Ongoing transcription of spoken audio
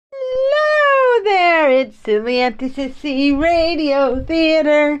It's Silly Auntie Sissy Radio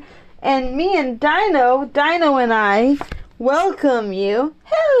Theater. And me and Dino and I welcome you.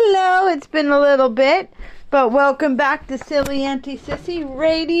 Hello, it's been a little bit, but welcome back to Silly Auntie Sissy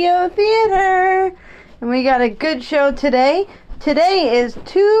Radio Theater. And we got a good show today. Today is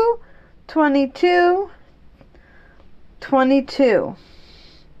 2/22/22.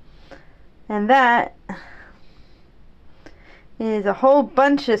 And that is a whole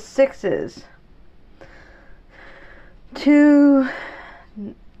bunch of sixes.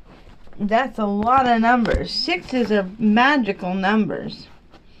 That's a lot of numbers. Sixes are magical numbers.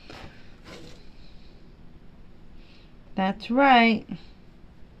 That's right.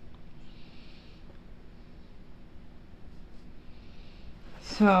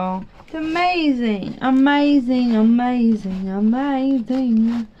 So, it's amazing.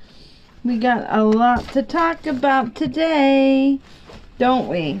 We got a lot to talk about today, don't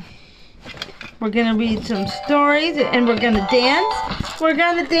we? We're going to read some stories and we're going to dance. We're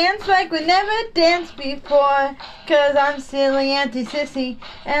going to dance like we never danced before, 'cause I'm Silly Auntie Sissy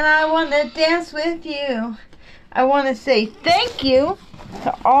and I want to dance with you. I want to say thank you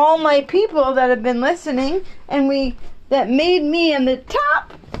to all my people that have been listening and that made me in the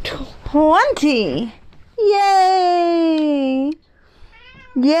top 20. Yay!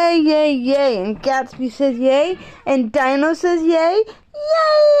 Yay, yay, yay. And Gatsby says yay. And Dino says yay.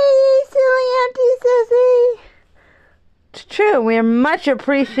 Yay, Silly Auntie Sissy. It's true. We're much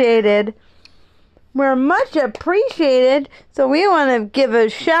appreciated. So we want to give a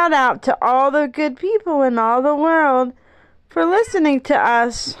shout out to all the good people in all the world for listening to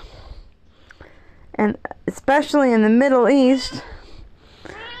us. And especially in the Middle East.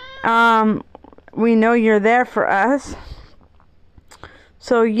 We know you're there for us.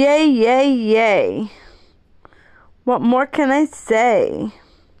 So yay, yay, yay. What more can I say?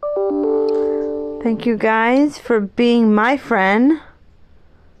 Thank you guys for being my friend.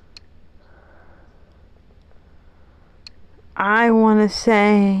 I want to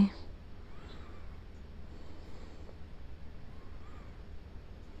say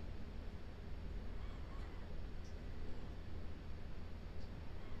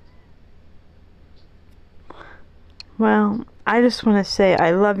I just want to say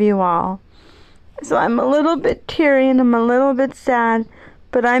I love you all. So I'm a little bit teary and I'm a little bit sad,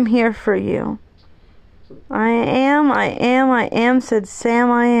 but I'm here for you. I am, said Sam,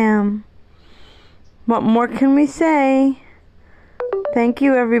 I am. What more can we say? Thank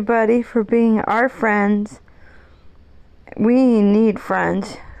you, everybody, for being our friends. We need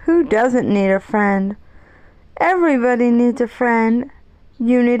friends. Who doesn't need a friend? Everybody needs a friend.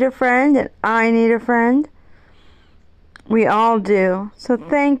 You need a friend, and I need a friend. We all do. So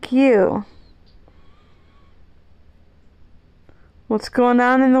thank you. What's going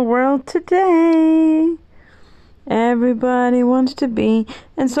on in the world today? Everybody wants to be.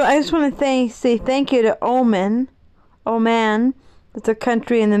 And so I just want to say thank you to Oman. It's a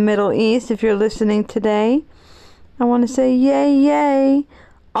country in the Middle East. If you're listening today, I want to say yay, yay.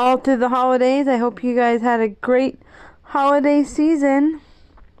 All through the holidays. I hope you guys had a great holiday season.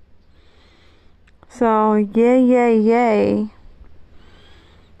 So, yay, yay, yay.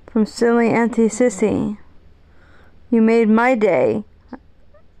 From Silly Auntie Sissy. You made my day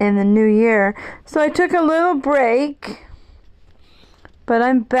in the new year. So I took a little break. But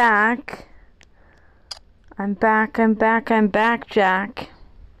I'm back. I'm back, Jack.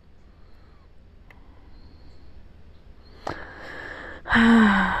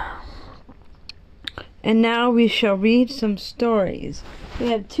 And now we shall read some stories. We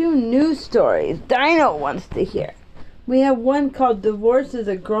have 2 new stories Dino wants to hear. We have one called Divorce is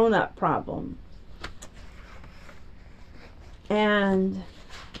a Grown-Up Problem. And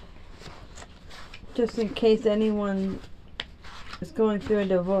just in case anyone is going through a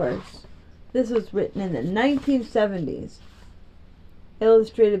divorce, this was written in the 1970s.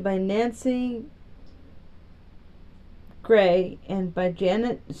 Illustrated by Nancy Gray and by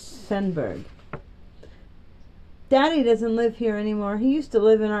Janet Senberg. Daddy doesn't live here anymore. He used to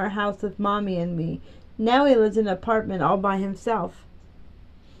live in our house with Mommy and me. Now he lives in an apartment all by himself.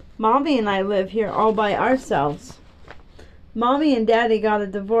 Mommy and I live here all by ourselves. Mommy and Daddy got a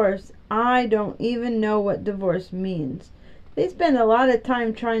divorce. I don't even know what divorce means. They spend a lot of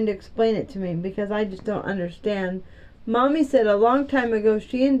time trying to explain it to me because I just don't understand. Mommy said a long time ago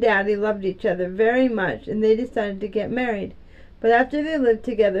she and Daddy loved each other very much and they decided to get married. But after they lived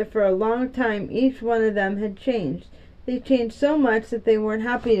together for a long time, each one of them had changed. They changed so much that they weren't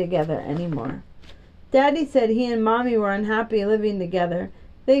happy together anymore. Daddy said he and Mommy were unhappy living together.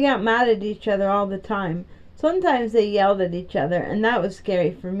 They got mad at each other all the time. Sometimes they yelled at each other, and that was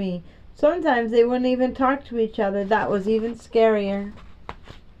scary for me. Sometimes they wouldn't even talk to each other. That was even scarier.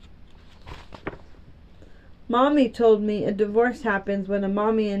 Mommy told me a divorce happens when a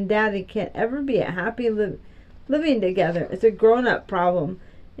mommy and daddy can't ever be happy living together. It's a grown-up problem,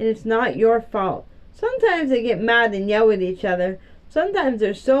 and it's not your fault. Sometimes they get mad and yell at each other. Sometimes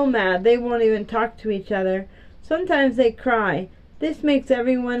they're so mad they won't even talk to each other. Sometimes they cry. This makes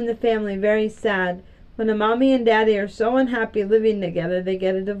everyone in the family very sad. When a mommy and daddy are so unhappy living together, they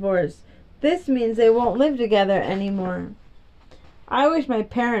get a divorce. This means they won't live together anymore. I wish my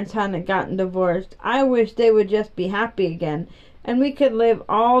parents hadn't gotten divorced. I wish they would just be happy again, and we could live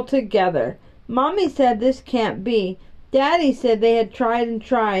all together. Mommy said this can't be. Daddy said they had tried and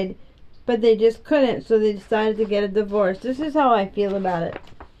tried, but they just couldn't, so they decided to get a divorce. This is how I feel about it.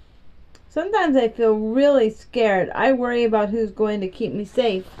 Sometimes I feel really scared. I worry about who's going to keep me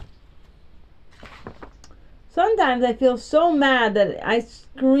safe. Sometimes I feel so mad that I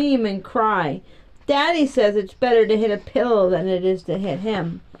scream and cry. Daddy says it's better to hit a pillow than it is to hit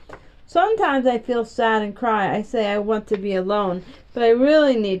him. Sometimes I feel sad and cry. I say I want to be alone, but I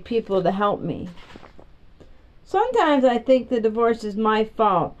really need people to help me. Sometimes I think the divorce is my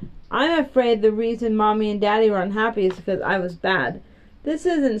fault. I'm afraid the reason Mommy and Daddy were unhappy is because I was bad. This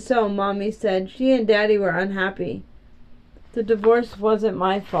isn't so, Mommy said. She and Daddy were unhappy. The divorce wasn't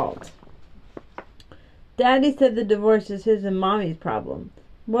my fault. Daddy said the divorce is his and Mommy's problem.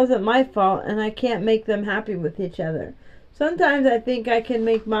 It wasn't my fault, and I can't make them happy with each other. Sometimes I think I can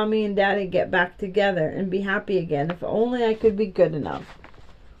make Mommy and Daddy get back together and be happy again, if only I could be good enough.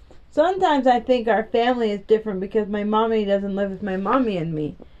 Sometimes I think our family is different because my mommy doesn't live with my mommy and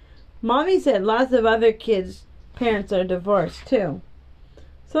me. Mommy said lots of other kids' parents are divorced too.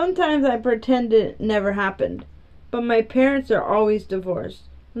 Sometimes I pretend it never happened, but my parents are always divorced,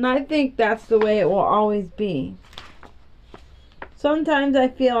 and I think that's the way it will always be. Sometimes I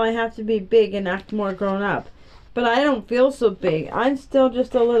feel I have to be big and act more grown up, but I don't feel so big. I'm still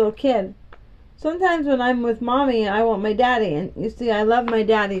just a little kid. Sometimes when I'm with Mommy, I want my daddy, and you see, I love my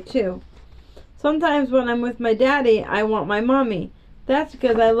daddy too. Sometimes when I'm with my daddy, I want my mommy. That's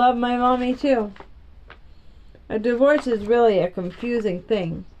because I love my mommy too. A divorce is really a confusing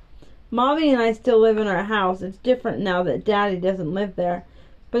thing. Mommy and I still live in our house. It's different now that Daddy doesn't live there,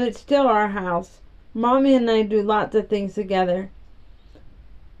 but it's still our house. Mommy and I do lots of things together.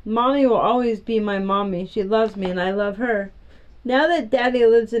 Mommy will always be my mommy. She loves me and I love her. Now that Daddy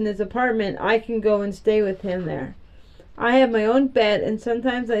lives in his apartment, I can go and stay with him there. I have my own bed and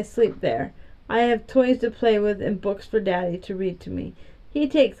sometimes I sleep there. I have toys to play with and books for Daddy to read to me. He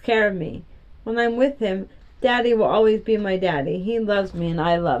takes care of me. When I'm with him, Daddy will always be my daddy. He loves me and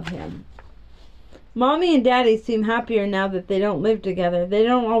I love him. Mommy and Daddy seem happier now that they don't live together. They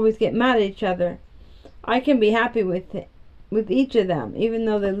don't always get mad at each other. I can be happy with each of them, even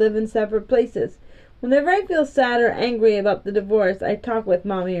though they live in separate places. Whenever I feel sad or angry about the divorce, I talk with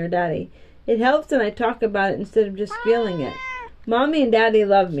Mommy or Daddy. It helps when I talk about it instead of just feeling it. Mommy and Daddy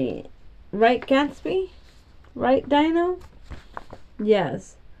love me. Right, Gatsby? Right, Dino?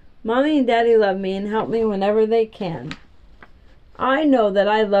 Yes. Mommy and Daddy love me and help me whenever they can. I know that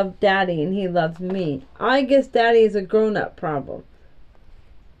I love Daddy and he loves me. I guess Daddy is a grown-up problem.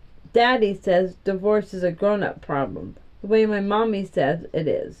 Daddy says divorce is a grown-up problem, the way my mommy says it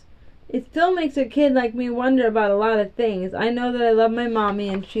is. It still makes a kid like me wonder about a lot of things. I know that I love my mommy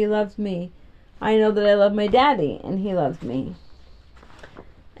and she loves me. I know that I love my daddy and he loves me.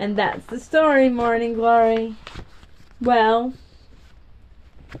 And that's the story, Morning Glory. Well,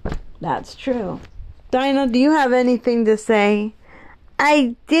 that's true. Dinah, do you have anything to say?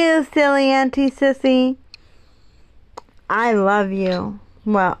 I do, silly Auntie Sissy. I love you.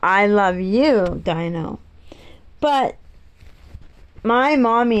 Well, I love you, Dino. But my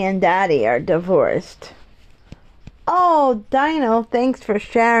mommy and daddy are divorced. Oh, Dino, thanks for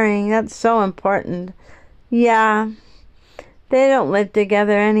sharing. That's so important. Yeah, they don't live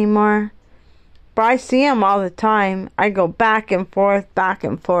together anymore. But I see them all the time. I go back and forth, back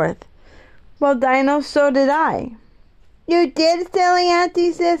and forth. Well, Dino, so did I. You did, silly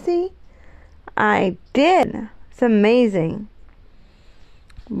Auntie Sissy? I did. It's amazing.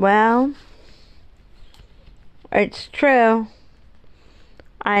 Well, it's true.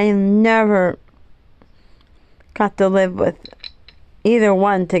 I never got to live with either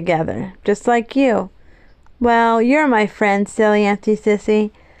one together, just like you. Well, you're my friend, silly Auntie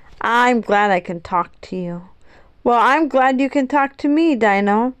Sissy. I'm glad I can talk to you. Well, I'm glad you can talk to me,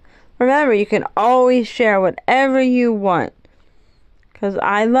 Dino. Remember, you can always share whatever you want, 'cause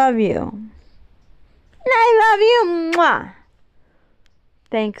I love you. I love you. Mwah.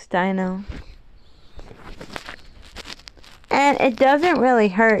 Thanks, Dino. And it doesn't really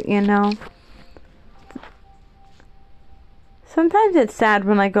hurt, you know. Sometimes it's sad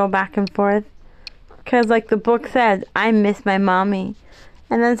when I go back and forth. Because like the book says, I miss my mommy.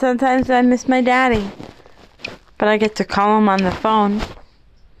 And then sometimes I miss my daddy. But I get to call him on the phone.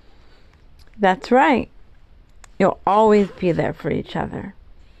 That's right. You'll always be there for each other.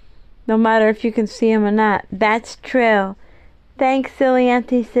 No matter if you can see him or not. That's true. Thanks, silly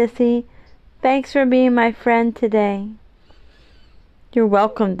Auntie Sissy. Thanks for being my friend today. You're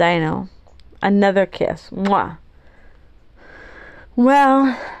welcome, Dino. Another kiss. Mwah.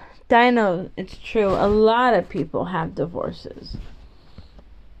 Well, Dino, it's true. A lot of people have divorces.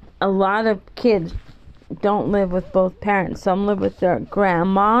 A lot of kids don't live with both parents. Some live with their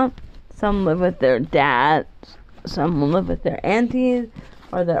grandma. Some live with their dad. Some live with their aunties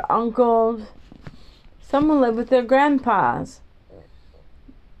or their uncles. Some will live with their grandpas.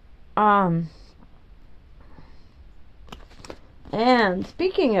 And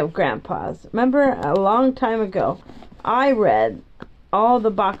speaking of grandpas, remember a long time ago, I read all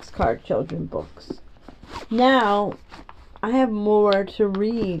the Boxcar Children books. Now, I have more to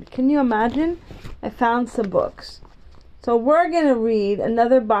read. Can you imagine? I found some books. So we're going to read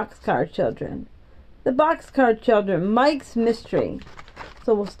another Boxcar Children. The Boxcar Children, Mike's Mystery.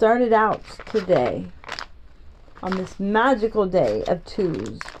 So we'll start it out today on this magical day of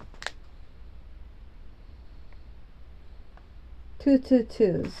twos. 2 2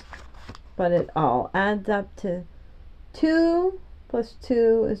 2s. But it all adds up to 2 plus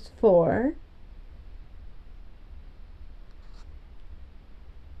 2 is 4.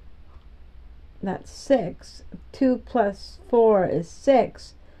 That's 6. 2 plus 4 is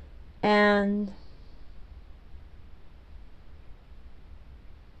 6. And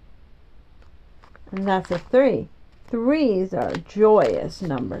that's a 3. 3s are a joyous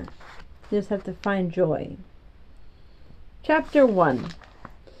number. You just have to find joy. Chapter 1.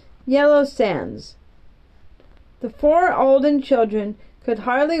 Yellow Sands. The 4 Alden children could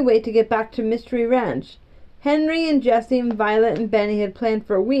hardly wait to get back to Mystery Ranch. Henry and Jessie and Violet and Benny had planned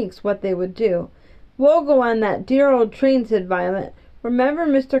for weeks what they would do. "We'll go on that dear old train," said Violet. "Remember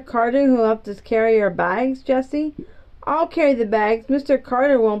Mr. Carter who helped us carry our bags, Jessie?" "I'll carry the bags. Mr.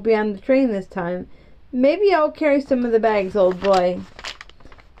 Carter won't be on the train this time." "Maybe I'll carry some of the bags, old boy,"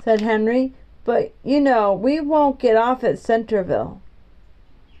 said Henry. "But, you know, we won't get off at Centerville."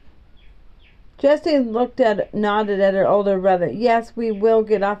 Jessie nodded at her older brother. "Yes, we will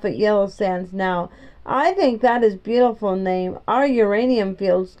get off at Yellow Sands now. I think that is a beautiful name. Our uranium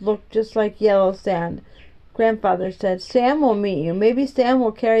fields look just like yellow sand," Grandfather said. "Sam will meet you. Maybe Sam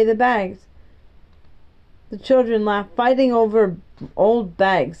will carry the bags." The children laughed. "Fighting over old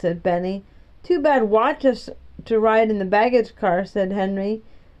bags," said Benny. "Too bad Watch us to ride in the baggage car," said Henry.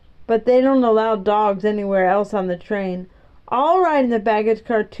 "But they don't allow dogs anywhere else on the train." "I'll ride in the baggage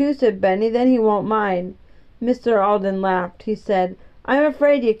car too," said Benny. "Then he won't mind." Mr. Alden laughed. He said, "I'm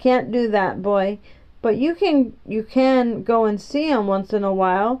afraid you can't do that, boy. But you can go and see him once in a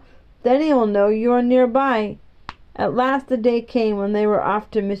while. Then he will know you are nearby." At last the day came when they were off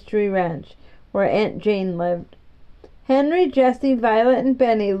to Mystery Ranch, where Aunt Jane lived. Henry, Jessie, Violet, and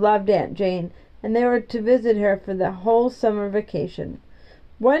Benny loved Aunt Jane, and they were to visit her for the whole summer vacation.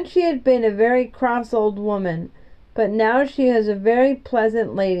 Once she had been a very cross old woman, but now she is a very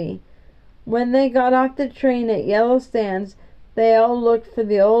pleasant lady. When they got off the train at Yellow Sands, they all looked for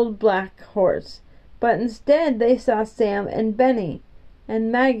the old black horse, but instead they saw Sam and Benny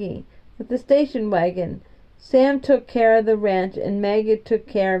and Maggie with the station wagon. Sam took care of the ranch, and Maggie took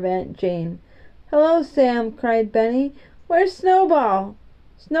care of Aunt Jane. "Hello, Sam," cried Benny. "Where's Snowball?"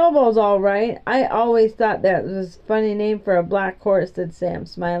 "Snowball's all right. I always thought that was a funny name for a black horse," said Sam,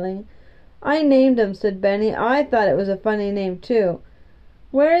 smiling. "I named him," said Benny. "I thought it was a funny name, too."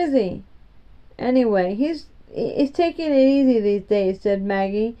 "Where is he?" "Anyway, he's taking it easy these days," said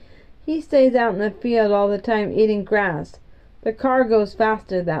Maggie. "He stays out in the field all the time eating grass. The car goes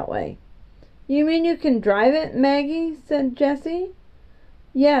faster that way." "You mean you can drive it, Maggie?" said Jessie.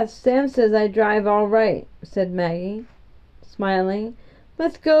 "Yes, Sam says I drive all right," said Maggie, smiling.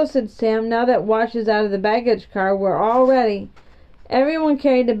 "Let's go," said Sam. "Now that Watch is out of the baggage car, we're all ready." Everyone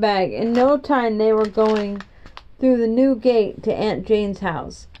carried a bag. In no time they were going through the new gate to Aunt Jane's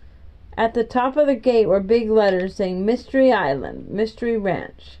house. At the top of the gate were big letters saying Mystery Island, Mystery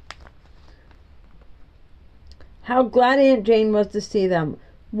Ranch. How glad Aunt Jane was to see them.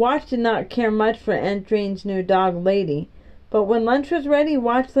 Watch did not care much for Aunt Jane's new dog, Lady. But when lunch was ready,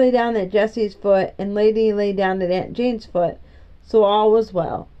 Watch lay down at Jessie's foot, and Lady lay down at Aunt Jane's foot, so all was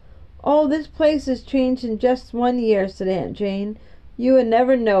well. "Oh, this place has changed in just 1 year," said Aunt Jane. "You would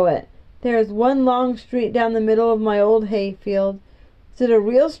never know it. There is one long street down the middle of my old hay field. Is it a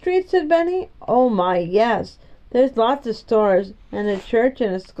real street? Said Benny. Oh my, yes. There's lots of stores, and a church,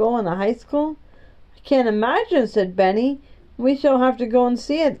 and a school, and a high school. I can't imagine, said Benny. We shall have to go and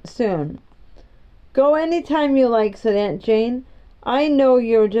see it soon. Go any time you like, said Aunt Jane. I know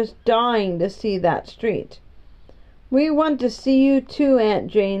you're just dying to see that street. We want to see you too, Aunt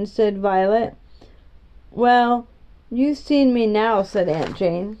Jane, said Violet. Well, you've seen me now, said Aunt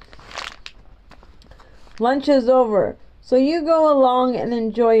Jane. Lunch is over, so you go along and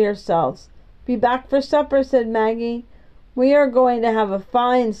enjoy yourselves. Be back for supper, said Maggie. We are going to have a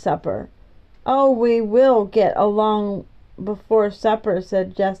fine supper. Oh, we will get along before supper,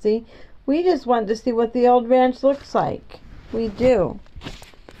 said Jessie. We just want to see what the old ranch looks like. We do.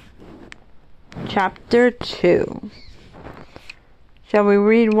 Chapter 2. Shall we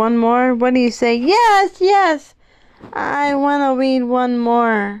read one more? What do you say? Yes, yes. I want to read one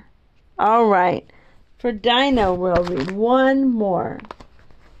more. All right. For Dinah, we'll read one more.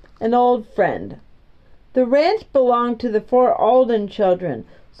 An old friend. The ranch belonged to the 4 Alden children,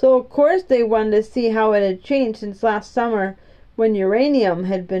 so of course they wanted to see how it had changed since last summer when uranium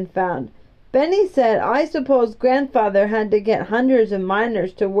had been found. Benny said, I suppose Grandfather had to get hundreds of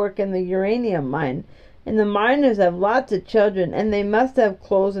miners to work in the uranium mine, and the miners have lots of children, and they must have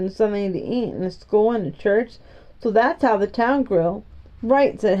clothes and something to eat, and a school and a church, so that's how the town grew.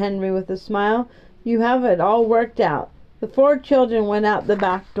 Right, said Henry with a smile. You have it all worked out. The 4 children went out the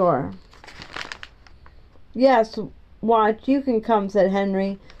back door. Yes, Watch, you can come, said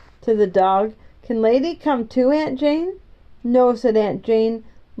Henry to the dog. Can Lady come too, Aunt Jane? No, said Aunt Jane.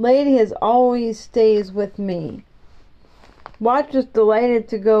 Lady has always stays with me. Watch was delighted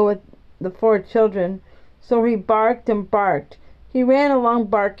to go with the 4 children, so he barked and barked. He ran along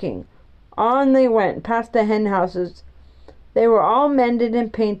barking. On they went, past the hen houses. They were all mended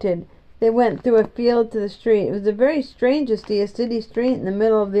and painted. They went through a field to the street. It was very strange to see a city street in the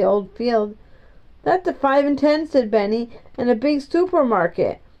middle of the old field. That's a 5 and 10, said Benny, and a big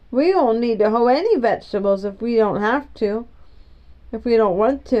supermarket. We won't need to hoe any vegetables if we don't have to. If we don't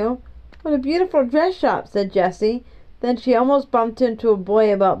want to. What a beautiful dress shop, said Jessie. Then she almost bumped into a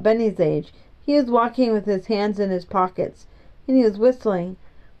boy about Benny's age. He was walking with his hands in his pockets, and he was whistling.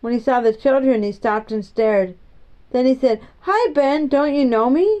 When he saw the children, he stopped and stared. Then he said, Hi, Ben, don't you know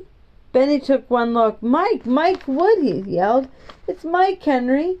me? Benny took one look. Mike Wood, he yelled. It's Mike,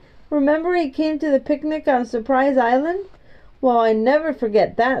 Henry. Remember he came to the picnic on Surprise Island? Well, I never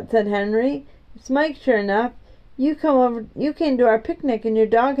forget that, said Henry. It's Mike, sure enough. You came to our picnic and your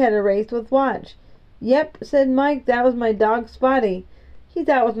dog had a race with Watch. Yep, said Mike, that was my dog Spotty. He's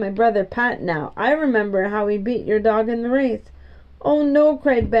out with my brother Pat now. I remember how he beat your dog in the race. Oh no,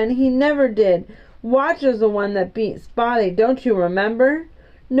 cried Ben, he never did. Watch was the one that beat Spotty, don't you remember?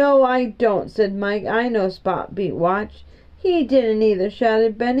 No, I don't, said Mike. I know Spot beat Watch. He didn't either,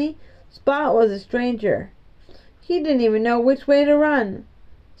 shouted Benny. Spot was a stranger. He didn't even know which way to run.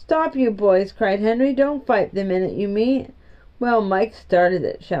 Stop, you boys, cried Henry. Don't fight the minute you meet. Well, Mike started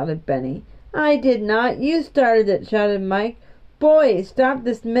it, shouted Benny. I did not. You started it, shouted Mike. Boys, stop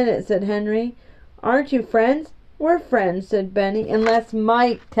this minute, said Henry. Aren't you friends? We're friends, said Benny, unless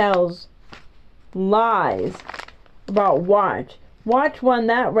Mike tells lies about Watch. Watch won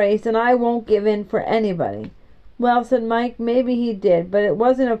that race, and I won't give in for anybody. Well, said Mike, maybe he did, but it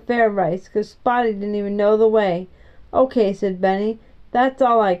wasn't a fair race, 'cause Spotty didn't even know the way. Okay, said Benny, that's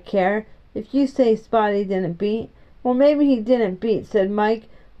all I care. If you say Spotty didn't beat, well, maybe he didn't beat, said Mike,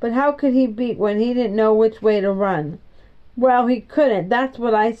 but how could he beat when he didn't know which way to run? Well, he couldn't, that's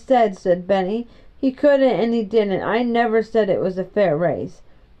what I said Benny. He couldn't and he didn't. I never said it was a fair race.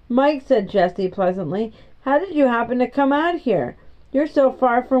 Mike, said Jessie pleasantly, how did you happen to come out here? You're so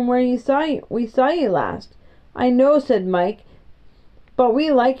far from where we saw you last. I know, said Mike, but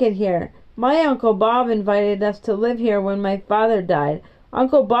we like it here. My Uncle Bob invited us to live here when my father died.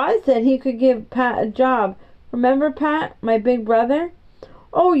 Uncle Bob said he could give Pat a job. Remember Pat, my big brother?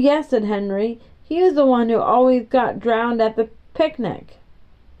 Oh, yes, said Henry. He was the one who always got drowned at the picnic.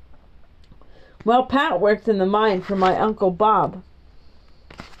 Well, Pat works in the mine for my Uncle Bob.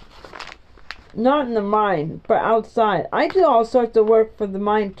 Not in the mine, but outside. I do all sorts of work for the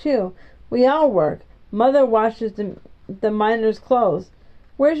mine, too. We all work. Mother washes the miners' clothes.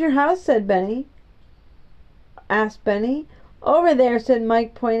 Where's your house, asked Benny. Over there, said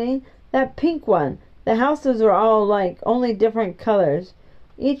Mike, pointing. That pink one. The houses are all alike, only different colors.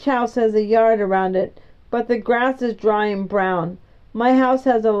 Each house has a yard around it, but the grass is dry and brown. My house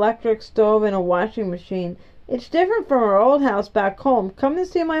has an electric stove and a washing machine. It's different from our old house back home. Come and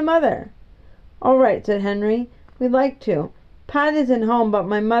see my mother. All right, said Henry. We'd like to. Pat isn't home, but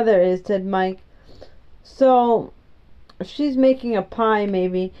my mother is, said Mike. So she's making a pie,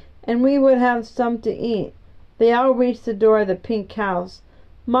 maybe, and we would have some to eat. They all reached the door of the pink house.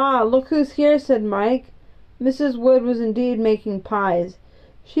 Ma, look who's here, said Mike. Mrs. Wood was indeed making pies.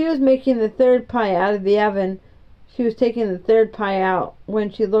 She was making the third pie out of the oven. She was taking the third pie out. When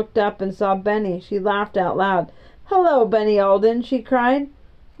she looked up and saw Benny, she laughed out loud. "Hello, Benny Alden," she cried.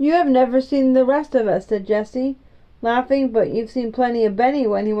 "You have never seen the rest of us," said Jessie, laughing, "but you've seen plenty of Benny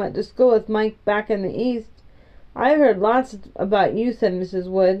when he went to school with Mike back in the East." "I've heard lots about you," said Mrs.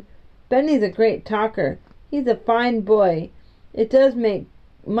 Wood. "Benny's a great talker. He's a fine boy. It does make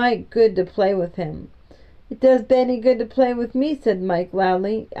Mike good to play with him." "It does Benny good to play with me," said Mike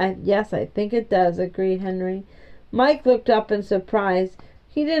loudly. Yes, I think it does," agreed Henry. Mike looked up in surprise.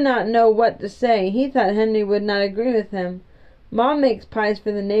 He did not know what to say. He thought Henry would not agree with him. "Mom makes pies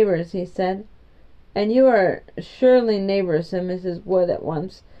for the neighbors," he said. "And you are surely neighbors," said Mrs. Wood at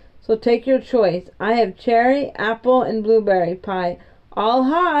once. "So take your choice. I have cherry, apple, and blueberry pie, all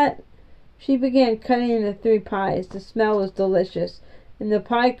hot." She began cutting the 3 pies. The smell was delicious, and the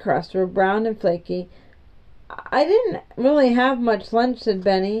pie crusts were brown and flaky. "I didn't really have much lunch," said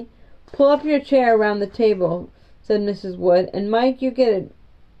Benny. "Pull up your chair around the table," said Mrs. Wood, "and Mike, you get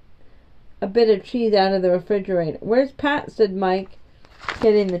a bit of cheese out of the refrigerator." "Where's Pat?" said Mike,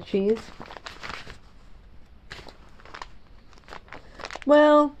 getting the cheese.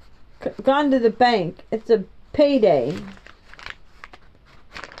 "Well, gone to the bank. It's a payday.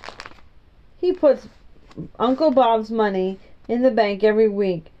 He puts Uncle Bob's money in the bank every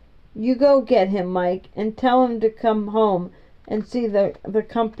week. You go get him, Mike, and tell him to come home and see the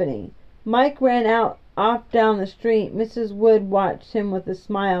company." Mike ran off down the street. Mrs. Wood watched him with a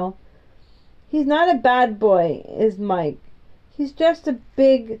smile. "He's not a bad boy, is Mike. He's just a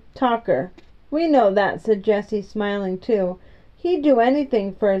big talker." "We know that," said Jessie, smiling too. "He'd do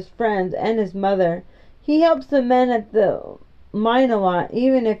anything for his friends and his mother. He helps the men at the mine a lot,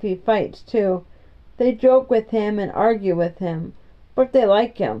 even if he fights too. They joke with him and argue with him, but they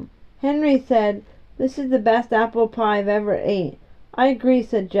like him." Henry said, "This is the best apple pie I've ever ate." "I agree,"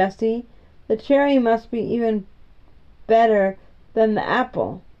 said Jessie. "The cherry must be even better than the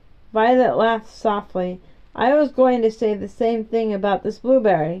apple." Violet laughed softly. "I was going to say the same thing about this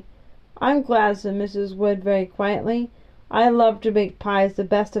blueberry." "I'm glad," said Mrs. Wood very quietly. "I love to bake pies the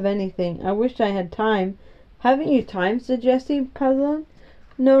best of anything. I wish I had time." "Haven't you time?" said Jessie, puzzled.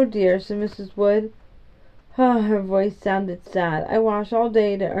 "No, dear," said Mrs. Wood. Her voice sounded sad. "I wash all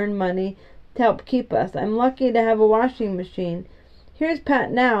day to earn money to help keep us. I'm lucky to have a washing machine. Here's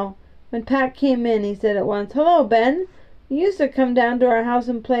Pat now." When Pat came in, he said at once, "Hello, Ben. You used to come down to our house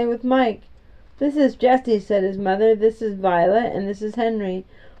and play with Mike." "This is Jessie," said his mother. "This is Violet, and this is Henry."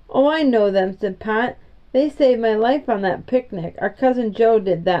 "Oh, I know them," said Pat. "They saved my life on that picnic. Our cousin Joe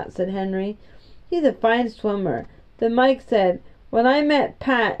did that," said Henry. "He's a fine swimmer." Then Mike said, "When I met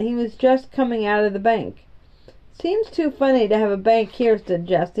Pat, he was just coming out of the bank." "Seems too funny to have a bank here," said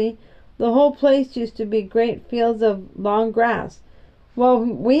Jessie. "The whole place used to be great fields of long grass." "Well,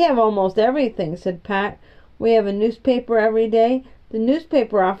 we have almost everything," said Pat. "We have a newspaper every day. The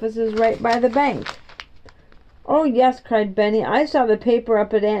newspaper office is right by the bank." "Oh, yes," cried Benny. "I saw the paper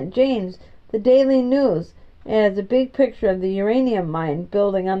up at Aunt Jane's, the Daily News. It has a big picture of the uranium mine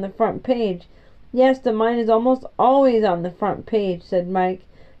building on the front page." "Yes, the mine is almost always on the front page," said Mike.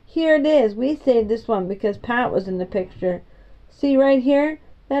 "Here it is. We saved this one because Pat was in the picture. See right here?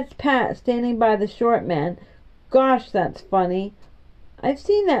 That's Pat standing by the short man. Gosh, that's funny. I've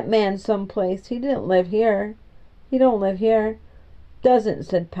seen that man someplace. He didn't live here." "He don't live here." "Doesn't,"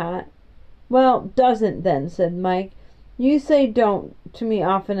 said Pat. "Well, doesn't then," said Mike. "You say don't to me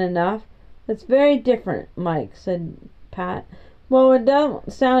often enough." "That's very different, Mike," said Pat. "Well, it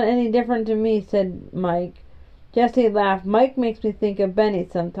don't sound any different to me," said Mike. Jessie laughed. "Mike makes me think of Benny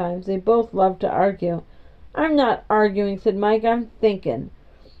sometimes. They both love to argue." "I'm not arguing," said Mike. "I'm thinking.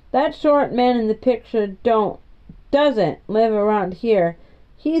 That short man in the picture doesn't live around here.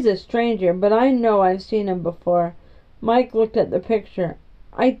 He's a stranger, but I know I've seen him before." Mike looked at the picture.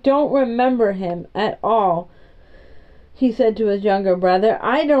 "I don't remember him at all," he said to his younger brother.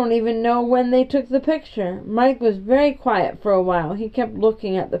 "I don't even know when they took the picture." Mike was very quiet for a while. He kept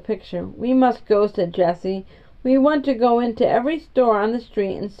looking at the picture. "We must go," said Jessie. "We want to go into every store on the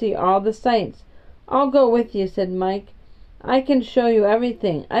street and see all the sights." "I'll go with you," said Mike. "I can show you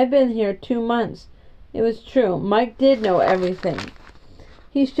everything. I've been here 2 months." It was true. Mike did know everything.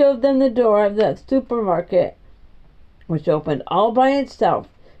 He showed them the door of the supermarket, which opened all by itself.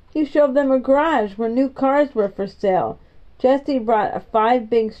 He showed them a garage where new cars were for sale. Jessie brought 5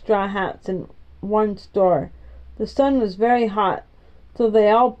 big straw hats in one store. The sun was very hot, so they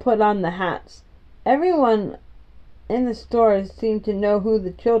all put on the hats. Everyone in the stores seemed to know who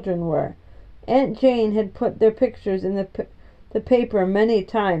the children were. Aunt Jane had put their pictures in the paper many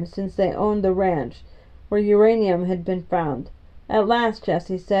times since they owned the ranch where uranium had been found. At last,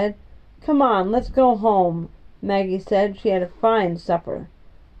 Jessie said, "Come on, let's go home." Maggie said she had a fine supper.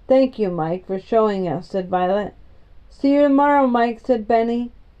 "Thank you, Mike, for showing us," said Violet. "See you tomorrow, Mike," said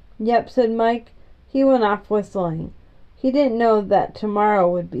Benny. "Yep," said Mike. He went off whistling. He didn't know that tomorrow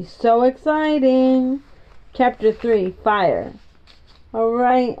would be so exciting. Chapter 3, Fire.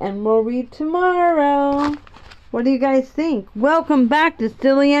 Alright, and we'll read tomorrow. What do you guys think? Welcome back to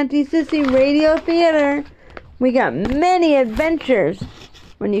Silly Auntie Sissy Radio Theater. We got many adventures.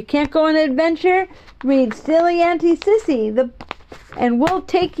 When you can't go on an adventure, read Silly Auntie Sissy, and we'll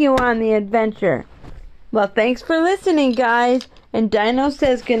take you on the adventure. Well, thanks for listening, guys. And Dino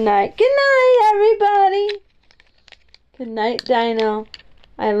says goodnight. Good night, everybody. Good night, Dino.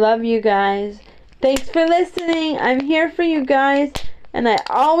 I love you guys. Thanks for listening. I'm here for you guys, and I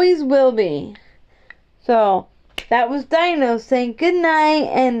always will be. So, that was Dino saying good night,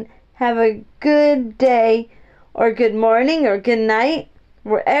 and have a good day, or good morning, or good night,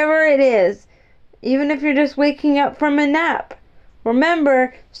 wherever it is, even if you're just waking up from a nap.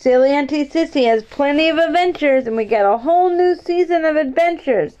 Remember, Silly Auntie Sissy has plenty of adventures, and we get a whole new season of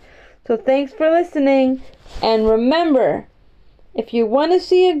adventures. So thanks for listening, and remember, if you want to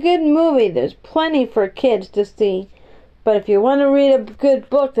see a good movie, there's plenty for kids to see. But if you want to read a good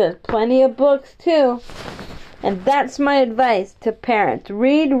book, there's plenty of books too. And that's my advice to parents.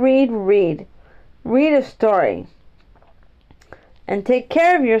 Read, read, read. Read a story. And take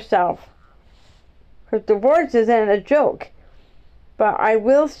care of yourself. Because divorce isn't a joke. But I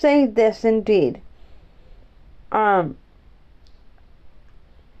will say this indeed. Clifford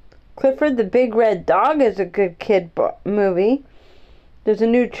the Big Red Dog is a good kid movie. There's a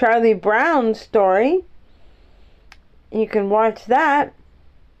new Charlie Brown story. You can watch that.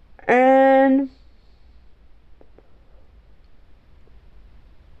 And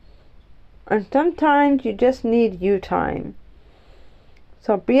sometimes you just need you time.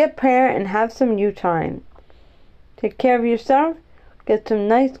 So be a parent and have some you time. Take care of yourself. Get some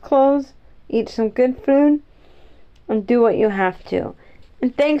nice clothes, eat some good food, and do what you have to.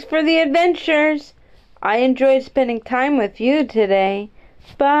 And thanks for the adventures. I enjoyed spending time with you today.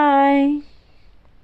 Bye.